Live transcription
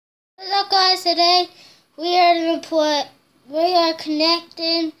What's up, guys? Today we are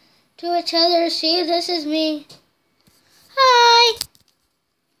connecting to each other. See, this is me. Hi.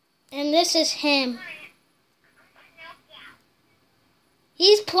 And this is him.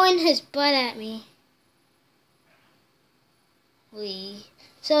 He's pointing his butt at me.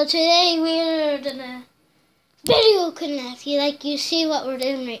 So today we're gonna video connect. You see what we're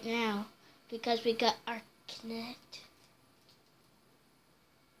doing right now because we got our Kinect.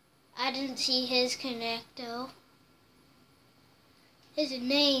 I didn't see his Kinect though. His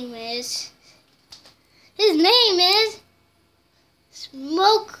name is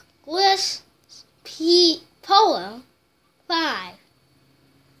Smokeless Poem 5.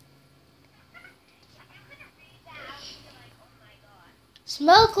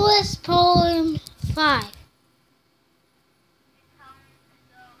 Smokeless Poem 5.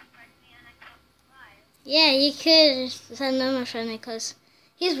 Yeah, you could send him a friend because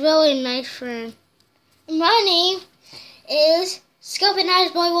he's really a nice friend. My name is Scoping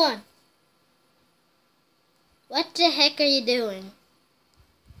Eyes Boy 1. What the heck are you doing?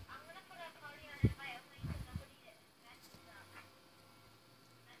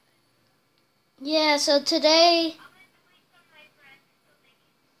 Yeah, so today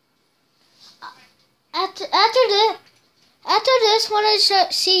after this, want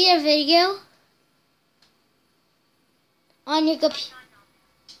to see your video on your computer.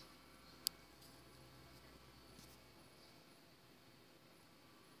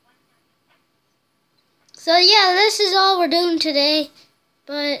 So yeah, this is all we're doing today,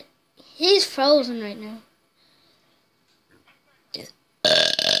 but he's frozen right now.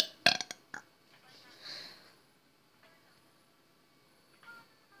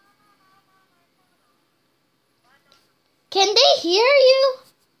 Can they hear you?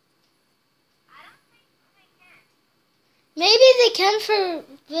 Maybe they can for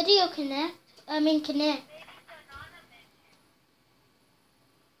video connect. Connect.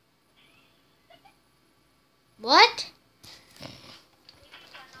 What?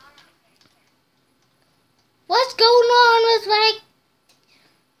 What's going on with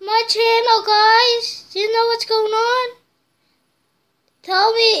my channel, guys? Do you know what's going on?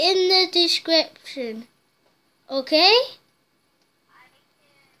 Tell me in the description. Okay?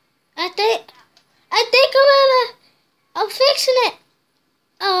 I think I'm fixing it.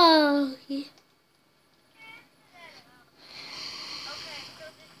 Oh. Yeah.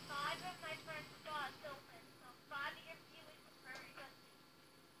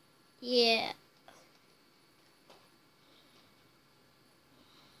 Yeah.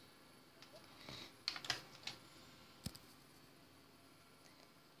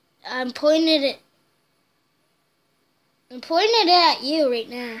 I'm pointing it at you right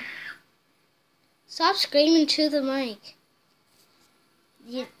now. Stop screaming to the mic.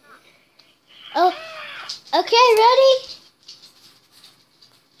 Yeah. Oh, okay, ready?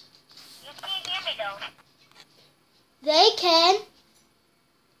 You can't hear me though. They can.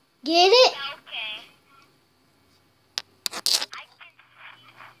 Get it? Okay. I can see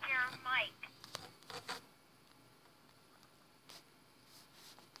your mic.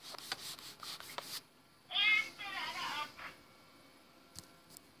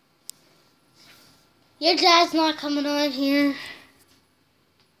 Your dad's not coming on here.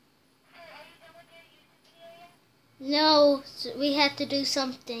 No, so we have to do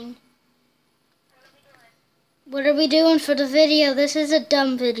something. What are we doing for the video? This is a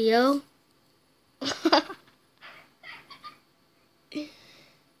dumb video.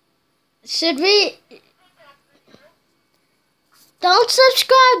 Should we? Don't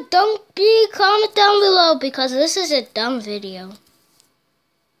subscribe. Don't comment down below because this is a dumb video.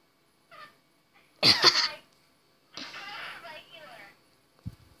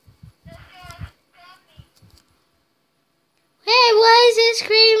 Hey, why is it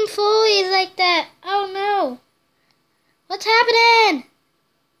screaming fully like that? Oh no. What's happening?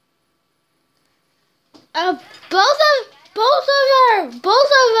 Both of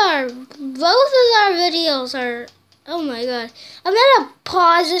our videos are, oh my god. I'm gonna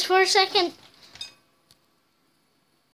pause this for a second.